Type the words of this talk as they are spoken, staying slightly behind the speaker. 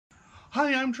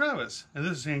Hi, I'm Travis, and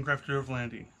this is Handcrafted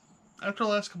Overlanding. After the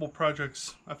last couple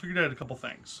projects, I figured out a couple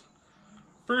things.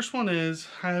 First one is,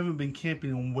 I haven't been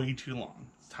camping in way too long.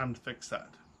 It's time to fix that.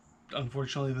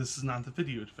 Unfortunately, this is not the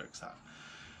video to fix that.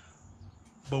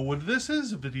 But what this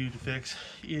is a video to fix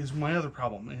is my other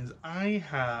problem, is I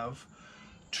have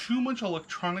too much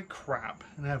electronic crap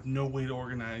and I have no way to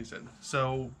organize it.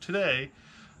 So today,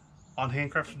 on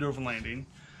Handcrafted Overlanding,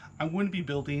 I'm going to be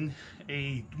building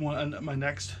my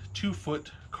next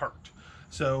 2-foot cart.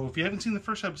 So if you haven't seen the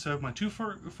first episode, my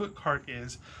 2-foot cart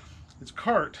it's a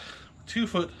cart 2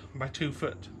 foot by 2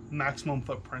 foot, maximum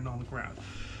footprint on the ground.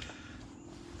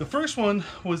 The first one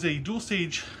was a dual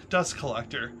stage dust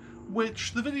collector,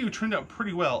 which the video turned out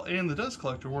pretty well, and the dust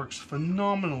collector works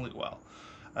phenomenally well.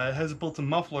 It has a built-in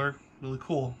muffler, really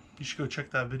cool. You should go check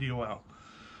that video out.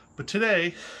 But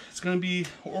today, it's going to be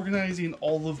organizing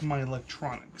all of my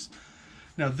electronics.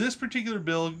 Now, this particular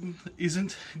build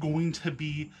isn't going to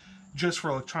be just for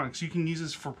electronics. You can use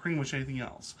this for pretty much anything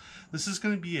else. This is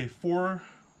going to be a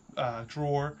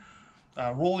 4-drawer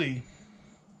rolly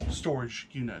storage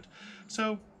unit.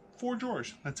 So, 4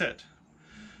 drawers, that's it.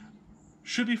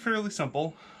 Should be fairly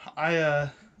simple. I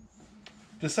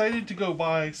decided to go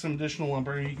buy some additional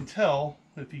lumber, and you can tell,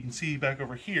 if you can see back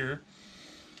over here,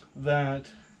 that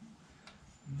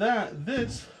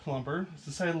this lumber is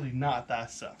decidedly not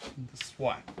that stuff. This is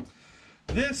why.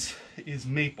 This is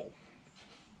maple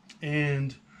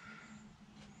and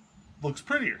looks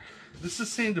prettier. This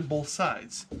is sanded both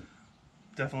sides.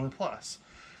 Definitely a plus.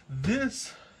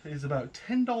 This is about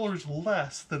 $10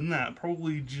 less than that,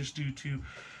 probably just due to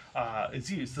its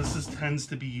use. This tends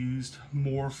to be used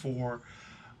more for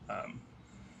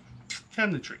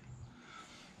cabinetry.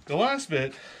 The last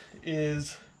bit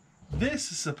is,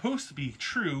 this is supposed to be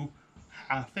true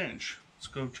 1/2 inch. Let's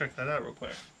go check that out real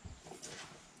quick.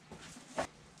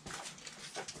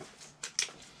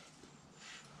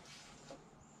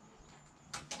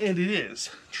 And it is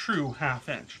true 1/2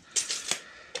 inch.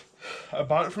 I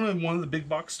bought it from one of the big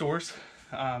box stores.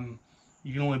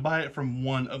 You can only buy it from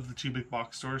one of the 2 big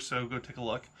box stores, so go take a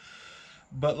look.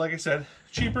 But like I said,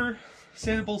 cheaper,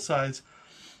 sanded both sides,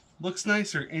 looks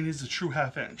nicer, and is a true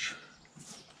 1/2 inch.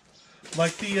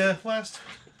 Like the last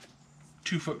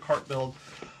 2-foot cart build,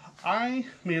 I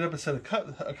made up a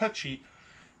cut sheet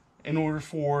in order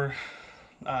for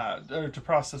to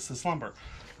process this lumber.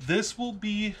 This will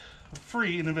be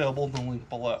free and available in the link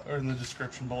below, or in the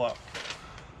description below.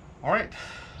 All right,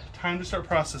 time to start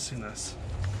processing this.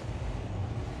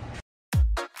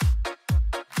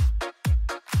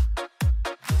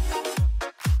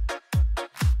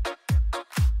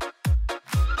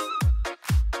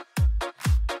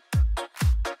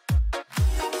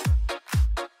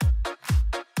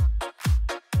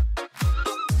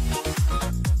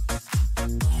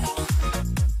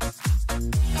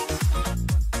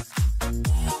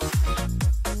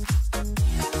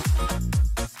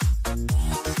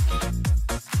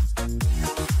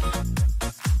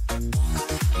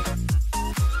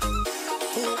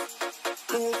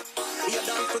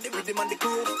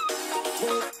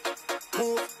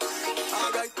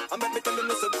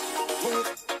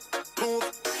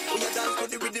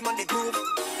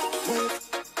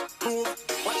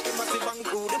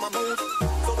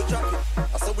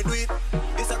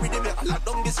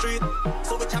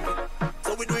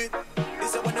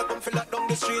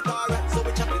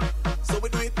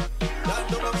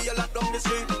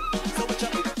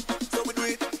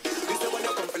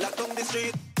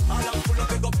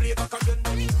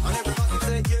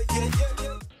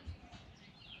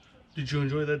 Did you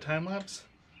enjoy that time lapse?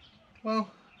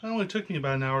 Well, it only took me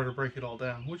about an hour to break it all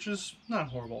down, which is not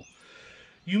horrible.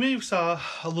 You may have saw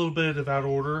a little bit of out of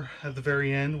order at the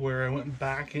very end, where I went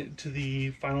back into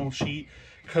the final sheet,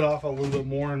 cut off a little bit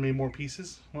more and made more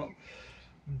pieces. Well,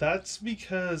 that's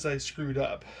because I screwed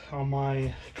up on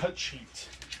my cut sheet.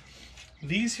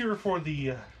 These here are for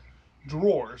the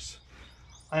drawers.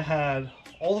 I had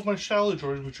all of my shallow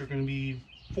drawers, which are going to be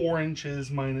 4 inches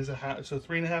minus a half, so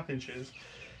 3.5 inches.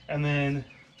 And then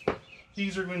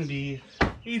these are going to be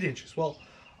 8 inches. Well,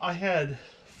 I had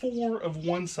 4 of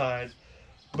one side,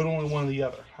 but only 1 of the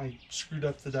other. I screwed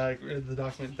up the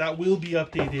document. That will be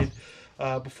updated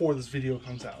before this video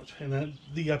comes out, and then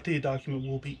the updated document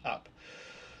will be up.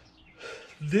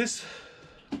 This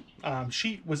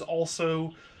sheet was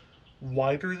also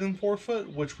wider than 4 foot,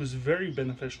 which was very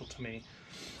beneficial to me.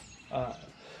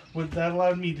 What that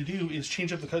allowed me to do is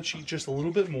change up the cut sheet just a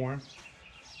little bit more.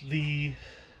 The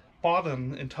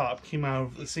bottom and top came out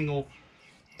of a single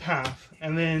path,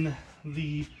 and then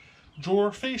the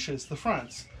drawer fascias, the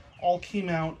fronts, all came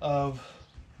out of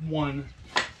one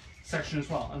section as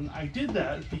well. And I did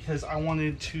that because I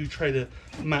wanted to try to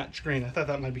match grain. I thought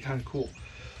that might be kind of cool.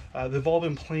 They've all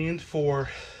been planed for,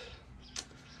 I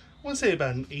want to say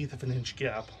about an 1/8 of an inch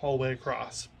gap all the way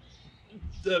across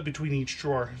between each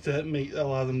drawer to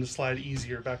allow them to slide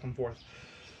easier back and forth.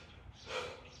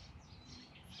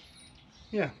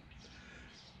 Yeah.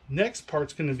 Next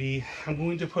part's going to be, I'm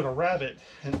going to put a rabbet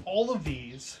in all of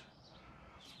these,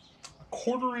 a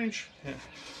quarter inch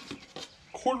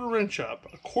up,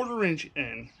 a quarter inch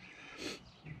in,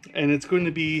 and it's going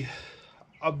to be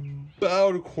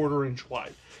about a quarter inch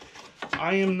wide.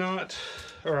 I'm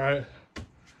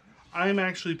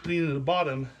actually putting it in the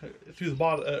bottom,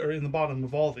 in the bottom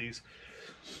of all these.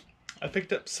 I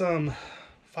picked up some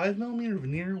 5mm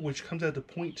veneer, which comes out to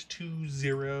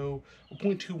 0.20 or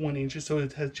 0.21 inches, so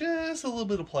it has just a little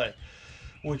bit of play,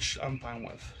 which I'm fine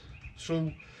with. So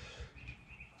I'm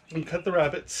gonna cut the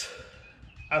rabbets.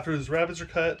 After those rabbets are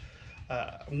cut,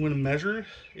 I'm going to measure.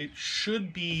 It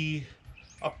should be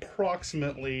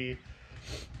approximately,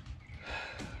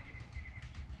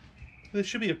 this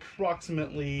should be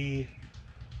approximately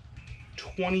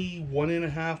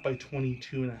 21.5 by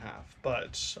 22.5,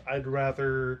 but I'd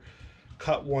rather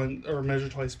cut one, or measure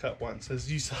twice, cut once, as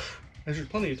you saw. Measured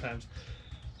plenty of times.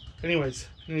 Anyways,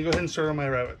 I'm gonna go ahead and start on my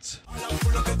rabbets.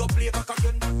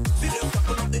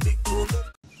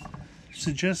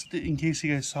 So just in case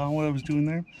you guys saw what I was doing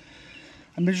there,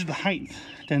 I measured the height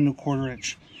down to a quarter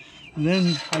inch. And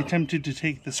then I attempted to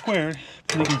take the square,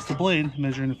 put it against the blade, and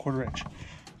measure in a quarter inch.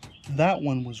 That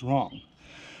one was wrong,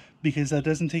 because that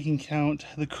doesn't take into account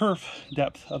the kerf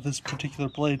depth of this particular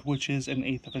blade, which is an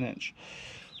 1/8 of an inch.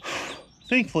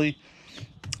 Thankfully,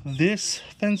 this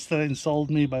fence that I installed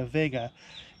made by Vega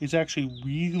is actually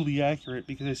really accurate,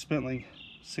 because I spent like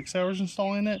 6 hours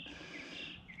installing it.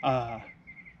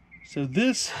 So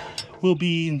this will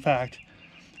be, in fact,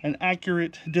 an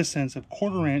accurate distance of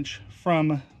quarter inch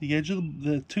from the edge of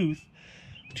the tooth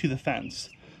to the fence.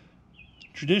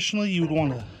 Traditionally, you would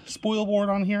want a spoil board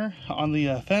on here, on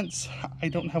the fence. I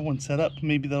don't have one set up.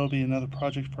 Maybe that'll be another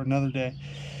project for another day.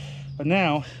 But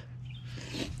now,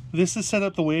 this is set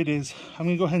up the way it is. I'm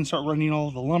going to go ahead and start running all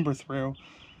of the lumber through.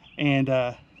 And,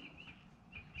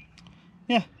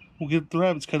 yeah. We'll get the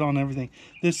rabbets cut on and everything.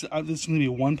 This is going to be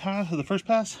one pass, the first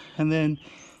pass, and then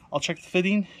I'll check the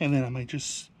fitting, and then I might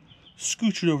just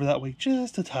scooch it over that way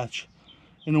just a touch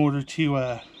in order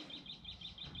to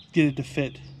get it to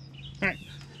fit. All right.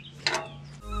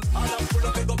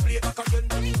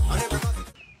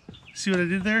 See what I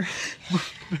did there?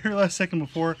 Very last second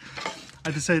before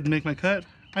I decided to make my cut,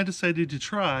 I decided to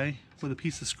try with a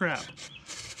piece of scrap.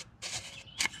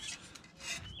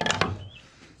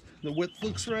 The width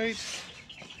looks right.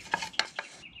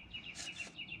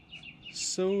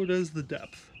 So does the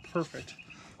depth. Perfect.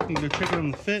 I'm gonna check it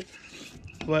on the fit,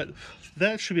 but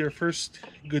that should be our first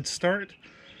good start.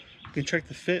 I can check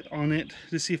the fit on it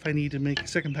to see if I need to make a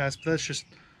second pass, but that's just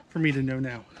for me to know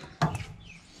now.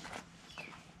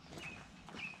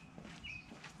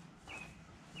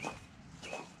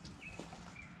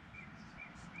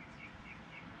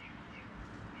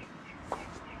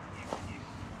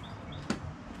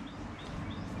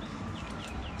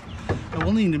 I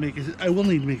will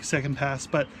need to make a second pass,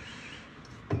 but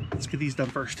let's get these done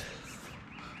first.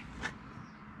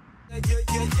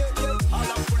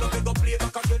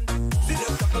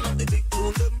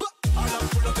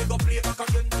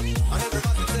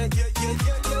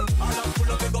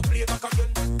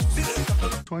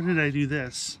 Why did I do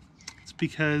this? It's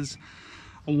because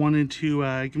I wanted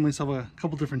to give myself a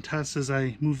couple different tests as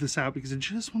I move this out, because I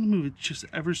just want to move it just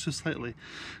ever so slightly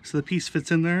so the piece fits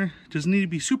in there. It doesn't need to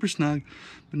be super snug,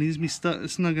 but it needs to be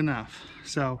snug enough.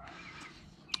 So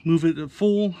move it a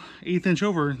full 1/8 inch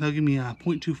over, that'll give me a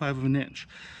 0.25 of an inch.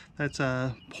 That's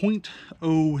a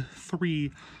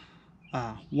 0.03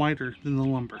 wider than the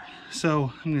lumber.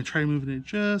 So I'm going to try moving it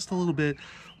just a little bit.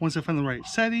 Once I find the right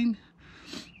setting,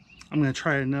 I'm going to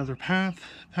try another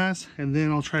pass, and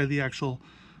then I'll try the actual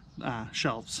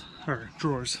shelves or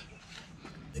drawers.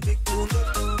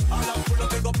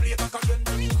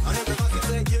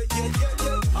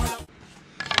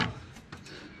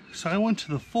 So I went to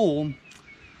the full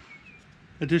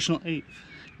additional 1/8,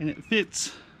 and it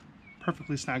fits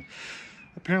perfectly snug.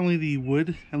 Apparently the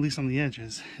wood, at least on the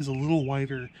edges, is a little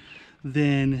wider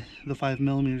than the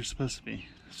 5mm is supposed to be.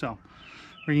 So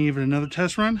we're gonna give it another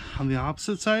test run on the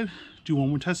opposite side, do one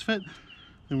more test fit,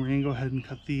 then we're gonna go ahead and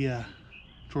cut the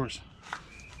drawers.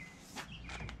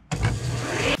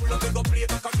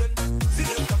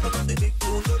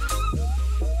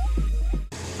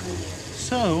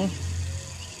 So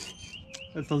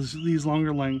at these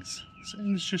longer lengths,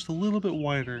 and it's just a little bit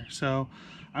wider, so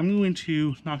I'm going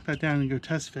to knock that down and go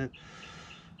test fit.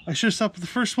 I should have stopped with the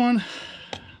first one,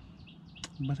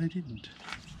 but I didn't.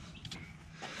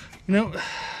 You know,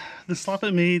 the slop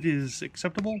it made is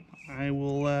acceptable. I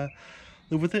will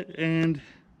live with it, and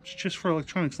it's just for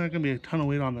electronics. Not going to be a ton of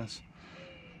weight on this.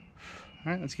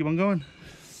 All right, let's keep on going.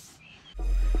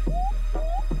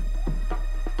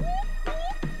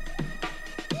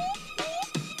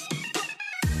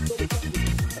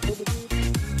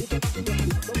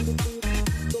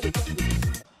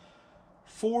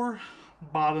 Four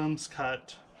bottoms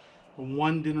cut,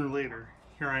 one dinner later.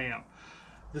 Here I am.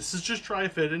 This is just dry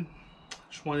fitted.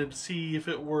 Just wanted to see if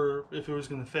it was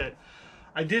going to fit.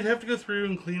 I did have to go through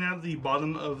and clean out the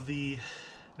bottom of the.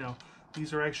 Now,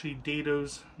 these are actually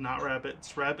dados, not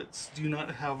rabbits. Rabbits do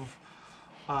not have.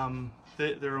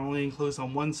 They're only enclosed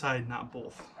on one side, not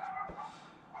both.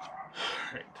 All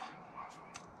right.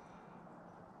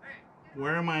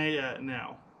 Where am I at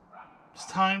now? It's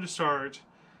time to start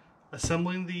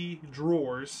assembling the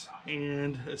drawers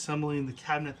and assembling the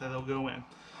cabinet that they'll go in.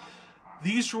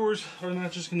 These drawers are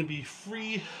not just going to be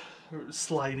free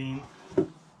sliding.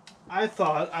 I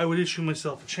thought I would issue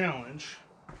myself a challenge.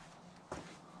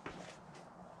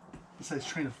 Besides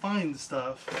trying to find the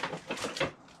stuff,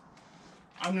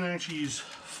 I'm going to actually use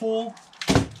full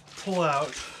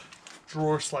pull-out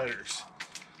drawer sliders.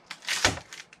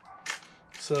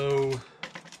 So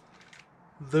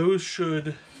those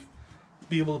should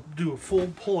be able to do a full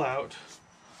pull-out.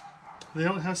 They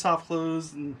don't have soft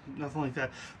close and nothing like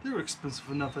that. They were expensive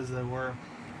enough as they were,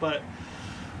 but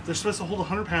they're supposed to hold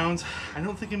 100 pounds. I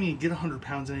don't think I'm going to get 100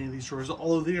 pounds in any of these drawers,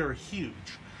 although they are huge.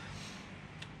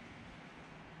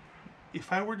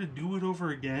 If I were to do it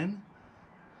over again,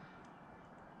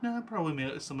 no, I'd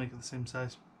probably still make it the same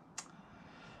size.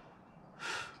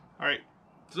 Alright,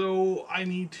 so I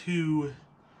need to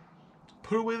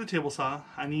put away the table saw.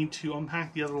 I need to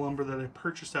unpack the other lumber that I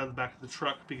purchased out of the back of the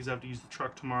truck because I have to use the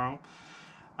truck tomorrow.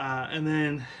 And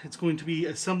then it's going to be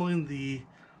assembling the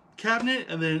cabinet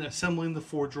and then assembling the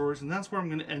 4 drawers, and that's where I'm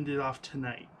going to end it off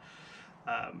tonight.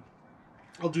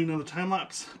 I'll do another time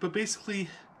lapse, but basically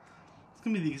it's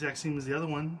going to be the exact same as the other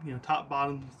one. You know, top,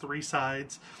 bottom, 3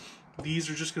 sides. These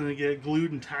are just going to get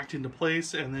glued and tacked into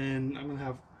place, and then I'm going to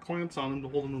have clamps on them to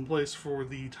hold them in place for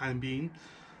the time being.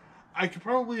 I could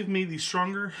probably have made these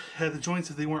stronger at the joints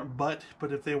if they weren't but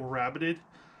if they were rabbited.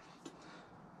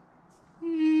 I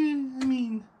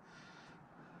mean,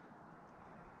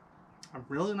 I'm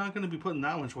really not going to be putting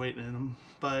that much weight in them,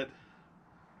 but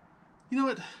you know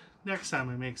what? Next time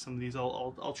I make some of these,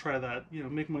 I'll try that. You know,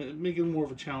 make it more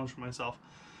of a challenge for myself.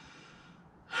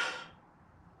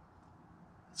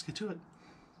 Let's get to it.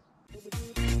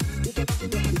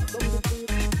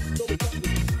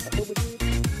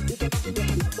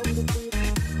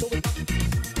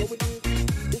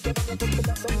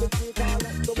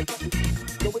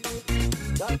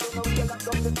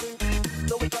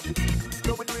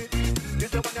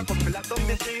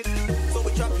 So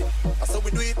we chop it, so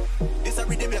we do it. This a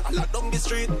rhythm, I lock down the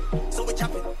street. So we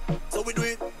chop it, so we do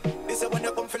it. This a when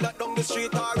you come feel lock down the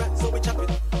street. Alright, so we chop it,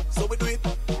 so we do it.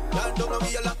 Down down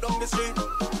we a lock down the street.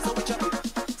 So we chop it,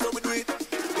 so we do it.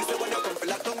 This a when you come feel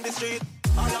lock down the street.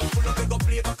 All I'm full of, we go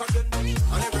play back again. And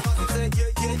everybody say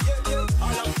yeah.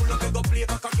 All I'm full of, we go play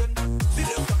back again. See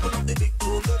them tackle up the big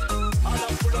room. All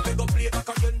I'm full of, we go play back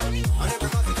again. And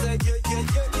everybody say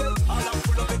yeah. All I'm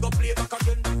full of, we go play back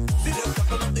again. See them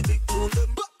tackle up the big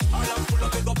room. All I'm full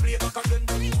of, we go play back again.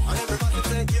 And everybody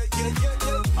say yeah.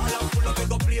 All I'm full of, we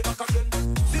go play back again.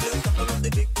 See them tackle up the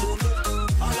big room.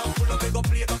 All I'm full of, we go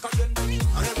play back again.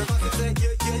 And everybody say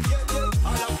yeah.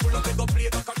 All I'm full of, we go play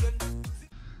back again.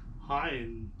 Hi,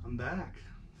 and I'm back.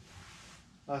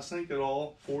 Last night got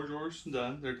all 4 drawers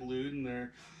done. They're glued and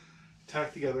they're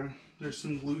tacked together. There's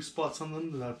some glue spots on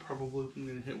them that I probably am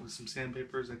going to hit with some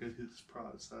sandpaper as I go through this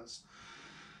process.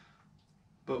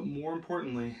 But more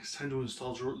importantly, it's time to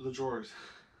install the drawers.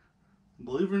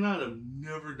 Believe it or not, I've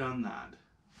never done that.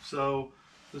 So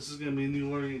this is going to be a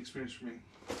new learning experience for me.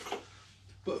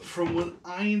 But from what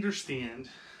I understand,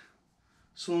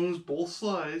 so long as both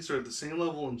sides are at the same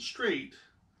level and straight,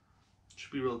 it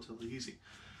should be relatively easy.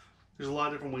 There's a lot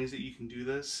of different ways that you can do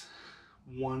this.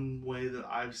 One way that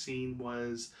I've seen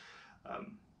was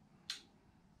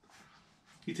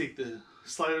you take the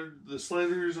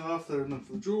sliders off that are meant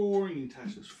for the drawer, and you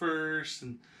attach this first,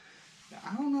 and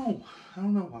I don't know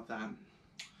about that.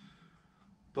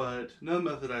 But another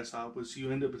method I saw was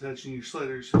you end up attaching your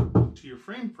sliders to your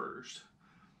frame first,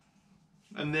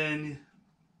 and then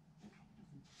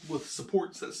with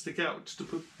supports that stick out to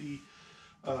put the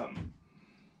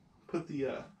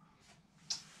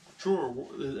drawer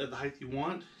at the height you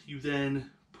want. You then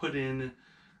put in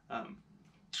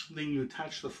Then you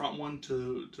attach the front one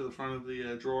to the front of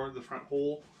the drawer, the front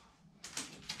hole.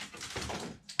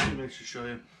 Let me actually show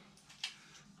you.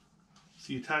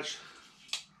 So you attach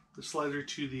the slider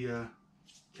to the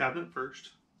cabinet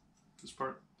first, this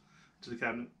part, to the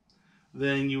cabinet.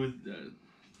 Then you would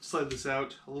slide this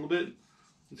out a little bit,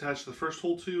 attach the first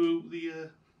hole to the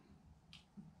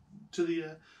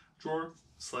drawer,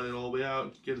 slide it all the way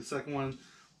out, get a second one,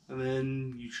 and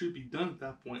then you should be done at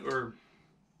that point, or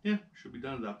yeah, should be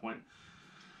done at that point.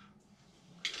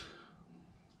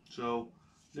 So,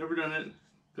 never done it,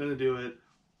 gonna do it,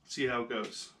 see how it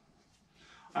goes.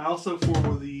 I also,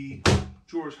 for the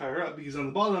drawers higher up, because on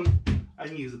the bottom, I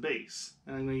can use a base,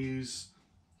 and I'm gonna use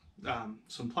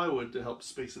some plywood to help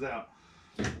space it out.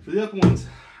 For the other ones,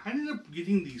 I ended up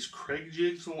getting these Craig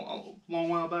jigs a long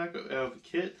while back out of a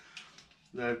kit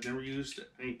that I've never used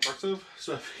any parts of,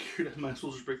 so I figured I might as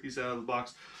well just break these out of the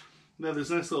box. Now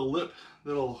there's a nice little lip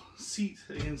that'll seat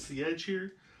against the edge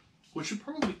here, which should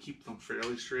probably keep them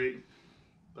fairly straight,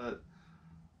 but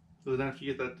then after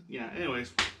you get that, yeah,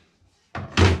 anyways.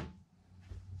 Let's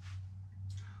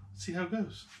see how it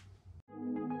goes.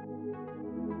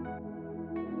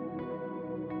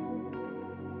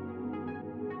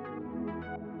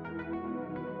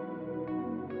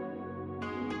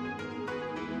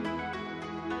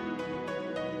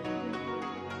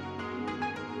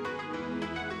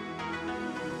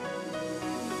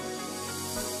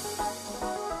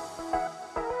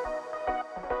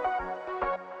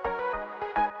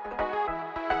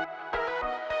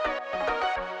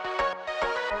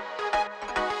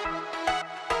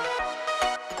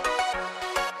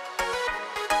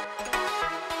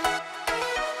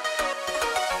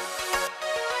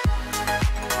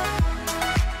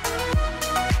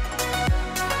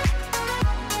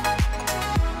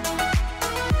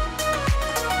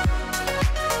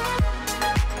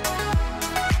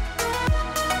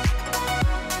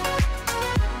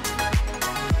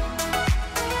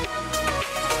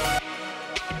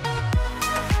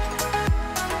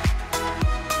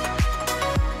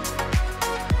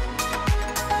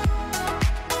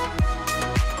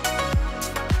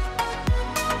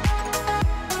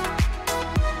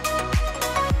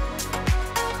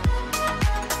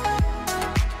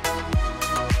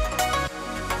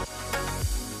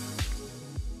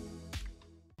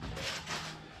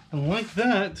 And like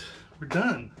that, we're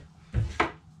done.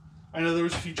 I know there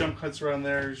was a few jump cuts around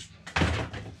there. Just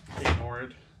ignore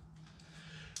it.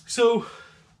 So,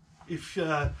 if you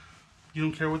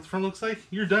don't care what the front looks like,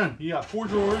 you're done. You got 4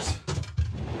 drawers.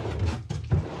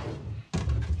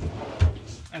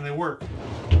 And they work.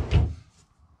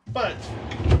 But,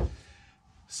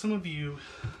 some of you,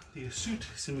 the astute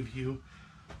some of you,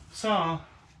 saw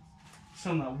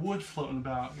some of that wood floating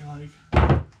about. You're like,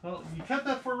 well, you cut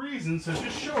that for a reason, so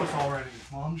just show us already.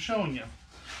 Well, I'm showing you.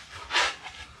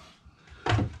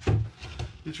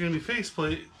 It's going to be face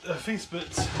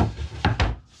bits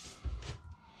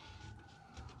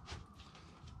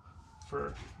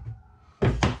for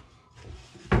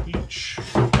each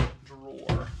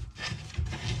drawer.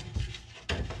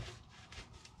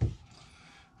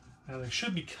 Now they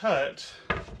should be cut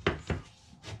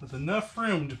with enough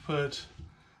room to put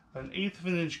an 1/8 of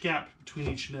an inch gap between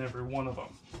each and every one of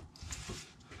them.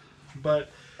 But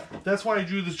that's why I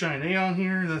drew this giant A on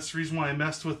here. That's the reason why I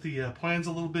messed with the plans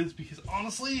a little bit, is because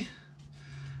honestly,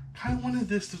 kind of wanted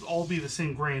this to all be the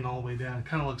same grain all the way down. It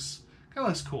kind of looks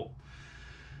cool.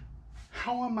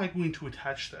 How am I going to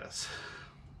attach this?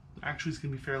 Actually, it's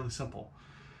going to be fairly simple.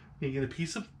 You get a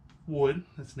piece of wood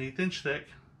that's an 1/8 inch thick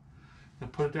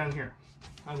and put it down here,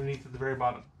 underneath at the very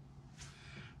bottom.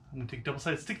 I'm going to take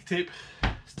double-sided sticky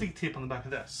tape on the back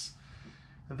of this.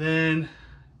 And then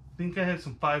I think I have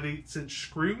some 5/8 inch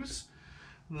screws,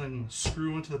 and then I'm going to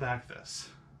screw into the back of this.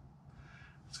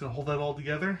 It's going to hold that all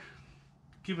together,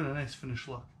 give it a nice finished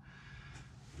look.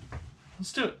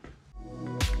 Let's do it.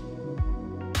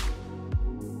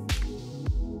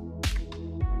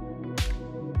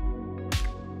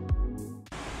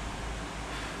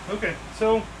 Okay,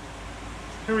 so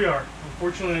here we are.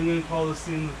 Unfortunately, I'm going to call this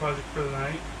the end of the project for the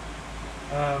night.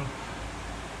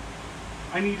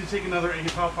 I need to take another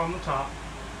A-top on the top,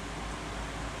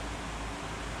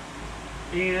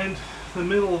 and the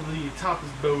middle of the top is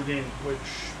bowed in, which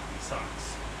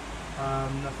sucks.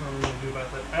 Nothing I'm going to do about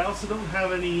that. I also don't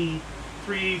have any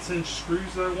 3/8 inch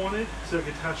screws that I wanted, so I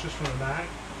could attach this from the back,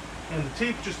 and the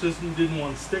tape just didn't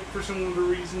want to stick for some other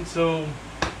reason, so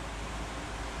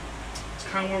it's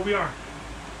kind of where we are.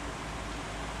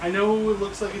 I know it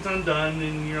looks like it's undone,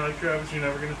 and you're like, Travis, you're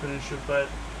never going to finish it, but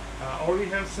I already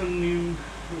have some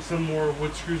more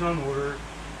wood screws on order.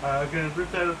 I'm going to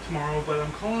rip that up tomorrow, but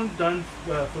I'm calling it done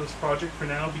for this project for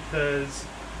now because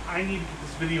I need to get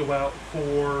this video out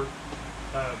for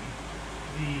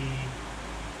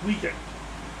the weekend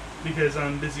because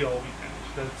I'm busy all weekend.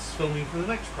 That's filming for the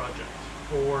next project.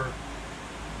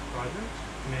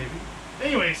 Maybe.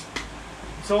 Anyways,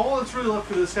 so all that's really left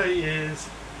for this guy is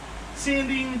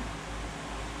sanding,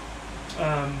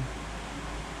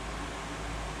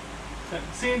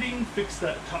 fix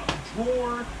that top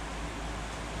drawer,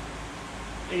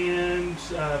 and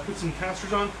put some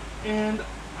casters on. And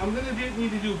I'm gonna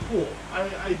need to do a pool.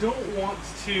 I don't want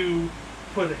to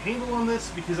put a handle on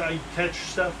this because I catch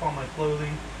stuff on my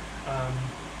clothing.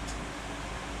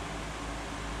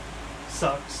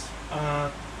 Sucks.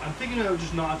 I'm thinking of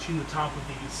just notching the top of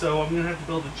these, so I'm gonna have to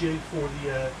build a jig for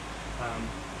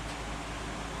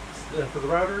the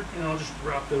router, and I'll just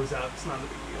wrap those out. It's not a big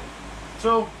deal.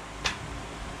 So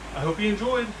I hope you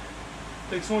enjoyed.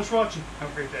 Thanks so much for watching.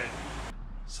 Have a great day.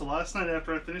 So last night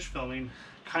after I finished filming,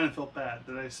 kind of felt bad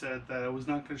that I said that I was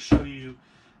not going to show you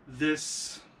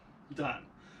this done.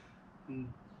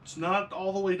 And it's not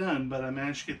all the way done, but I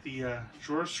managed to get the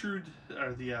drawers screwed,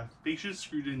 or the fascias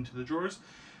screwed into the drawers,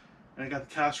 and I got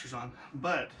the casters on.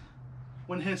 But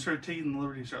went ahead and started taking the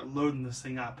liberty to start loading this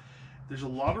thing up. There's a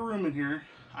lot of room in here.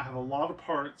 I have a lot of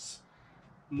parts.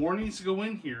 More needs to go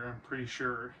in here, I'm pretty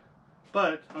sure.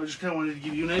 But I just kind of wanted to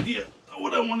give you an idea of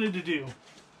what I wanted to do.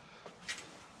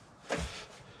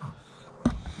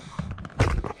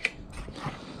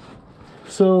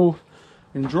 So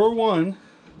in drawer 1,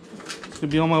 it's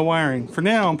gonna be all my wiring. For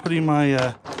now, I'm putting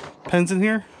my pens in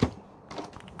here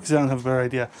because I don't have a better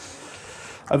idea.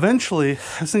 Eventually,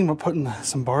 I was thinking about putting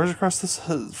some bars across this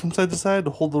from side to side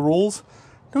to hold the rolls.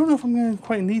 Don't know if I'm gonna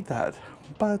quite need that,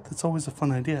 but it's always a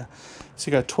fun idea.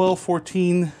 So you got 12,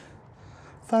 14.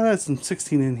 Thought I had some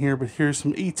 16 in here, but here's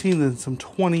some 18, then some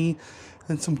 20,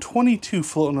 and some 22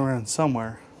 floating around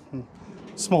somewhere.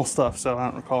 Small stuff, so I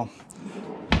don't recall.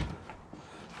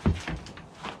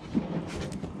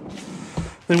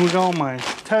 Then we got all my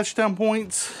attach down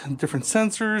points and different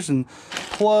sensors and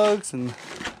plugs and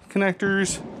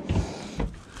connectors.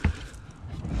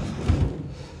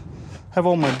 Have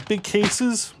all my big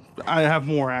cases. I have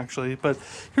more actually, but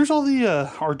here's all the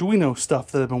Arduino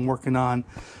stuff that I've been working on.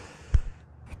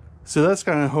 So that's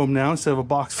kind of home now instead of a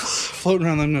box floating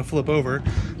around that I'm going to flip over.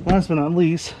 Last but not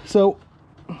least, so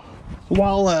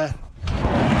while as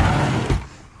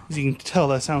you can tell,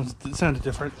 that sounded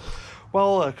different.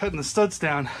 While cutting the studs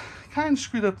down, kind of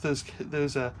screwed up those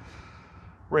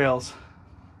rails.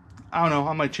 I don't know,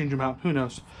 I might change them out, who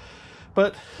knows.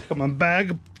 But got my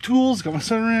bag of tools, got my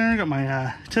soldering, got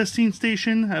my testing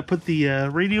station. I put the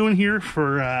radio in here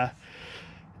for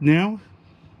now.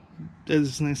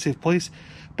 It's a nice safe place.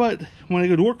 But when I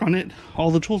go to work on it, all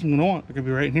the tools I'm going to want are going to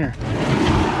be right in here.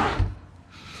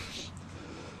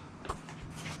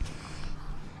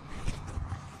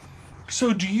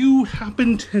 So do you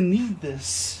happen to need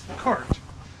this cart?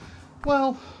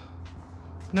 Well,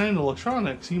 not in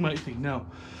electronics, you might think no.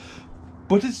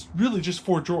 But it's really just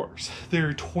 4 drawers.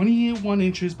 They're 21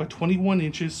 inches by 21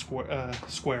 inches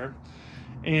square.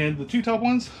 And the 2 top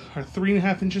ones are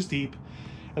 3.5 inches deep.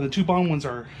 And the 2 bottom ones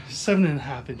are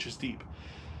 7.5 inches deep.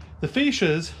 The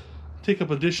fascias take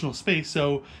up additional space,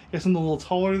 so if something a little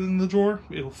taller than the drawer,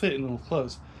 it'll fit and it'll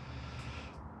close.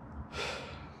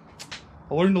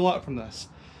 I learned a lot from this.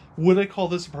 Would I call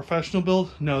this a professional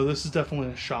build? No, this is definitely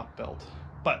a shop build.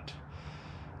 But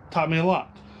taught me a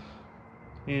lot.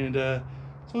 And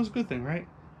it's always a good thing, right?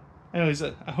 Anyways,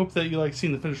 I hope that you like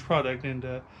seeing the finished product,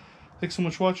 and thanks so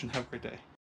much for watching. Have a great day.